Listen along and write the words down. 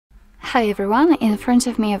Hi everyone, in front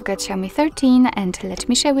of me I've got Xiaomi 13 and let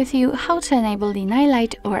me share with you how to enable the night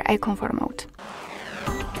light or eye comfort mode.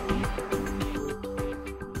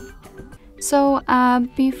 So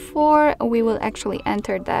before we will actually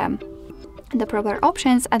enter the proper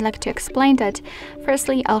options, I'd like to explain that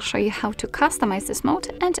firstly I'll show you how to customize this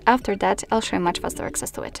mode, and after that I'll show you much faster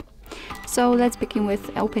access to it. So let's begin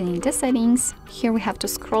with opening the settings. Here we have to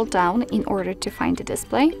scroll down in order to find the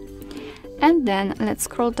display. And then let's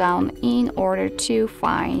scroll down in order to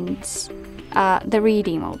find the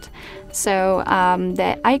reading mode. So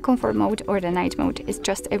the eye comfort mode or the night mode is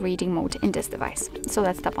just a reading mode in this device. So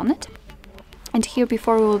let's tap on it. And here,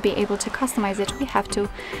 before we will be able to customize it, we have to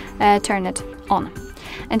turn it on.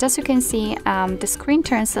 And as you can see, the screen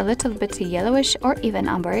turns a little bit yellowish or even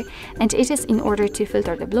amber, and it is in order to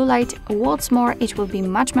filter the blue light. What's more, it will be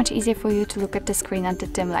much easier for you to look at the screen at the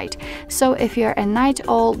dim light. So if you're a night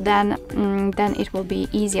owl, then it will be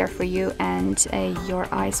easier for you, and your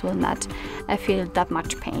eyes will not feel that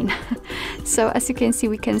much pain. So as you can see,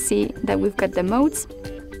 we can see that we've got the modes.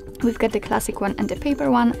 We've got the classic one and the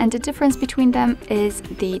paper one, and the difference between them is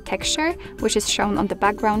the texture, which is shown on the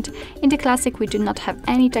background. In the classic we do not have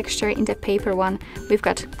any texture. In the paper one we've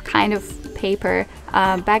got kind of paper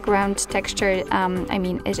background texture. I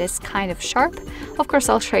mean, it is kind of sharp. Of course,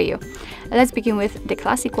 I'll show you. Let's begin with the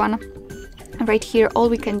classic one. Right here, all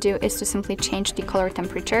we can do is to simply change the color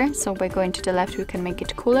temperature. So by going to the left we can make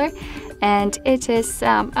it cooler, and it is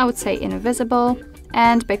I would say invisible.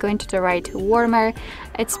 And by going to the right, warmer,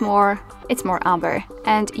 it's more amber.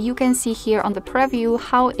 And you can see here on the preview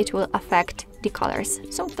how it will affect the colors.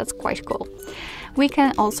 So that's quite cool. We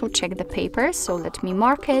can also check the paper, so let me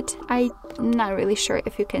mark it. I'm not really sure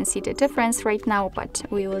if you can see the difference right now, but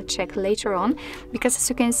we will check later on, because as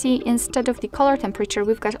you can see, instead of the color temperature,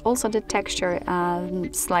 we've got also the texture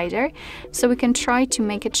slider, so we can try to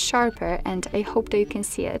make it sharper, and I hope that you can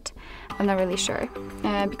see it. I'm not really sure,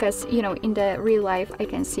 because, you know, in the real life I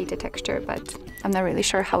can see the texture, but I'm not really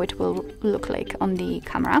sure how it will look like on the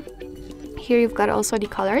camera. Here you've got also the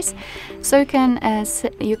colors, so you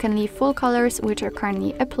can leave full colors, which are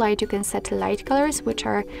currently applied. You can set light colors, which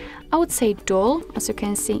are, I would say, dull. As you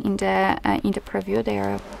can see in the preview, they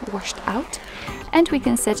are washed out. And we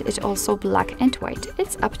can set it also black and white.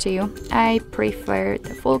 It's up to you. I prefer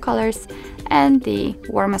the full colors and the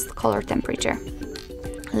warmest color temperature.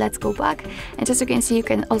 Let's go back, and as you can see, you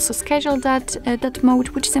can also schedule that mode,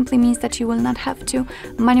 which simply means that you will not have to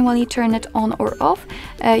manually turn it on or off.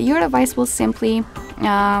 Your device will simply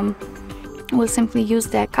use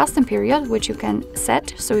the custom period, which you can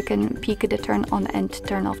set, so you can pick the turn on and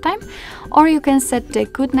turn off time, or you can set the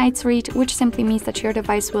good night's read, which simply means that your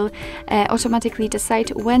device will automatically decide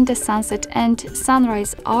when the sunset and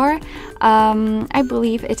sunrise are. I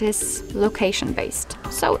believe it is location based,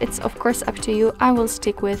 so it's of course up to you. I will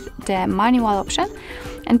stick with the manual option,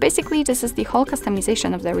 and basically this is the whole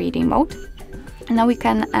customization of the reading mode. Now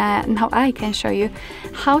I can show you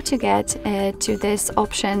how to get to this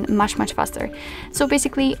option much faster. So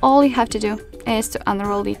basically all you have to do is to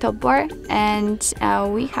unroll the top bar, and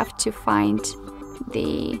we have to find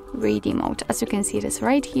the reading mode. As you can see, it is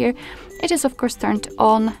right here. It is of course turned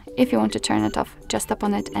on. If you want to turn it off, just tap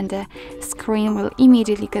on it and the screen will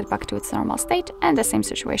immediately get back to its normal state, and the same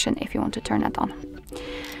situation if you want to turn it on.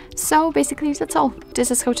 So basically that's all.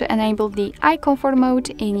 This is how to enable the eye comfort mode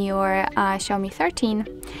in your Xiaomi 13.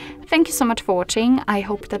 Thank you so much for watching. I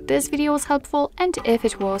hope that this video was helpful, and if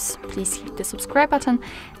it was, please hit the subscribe button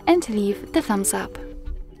and leave the thumbs up.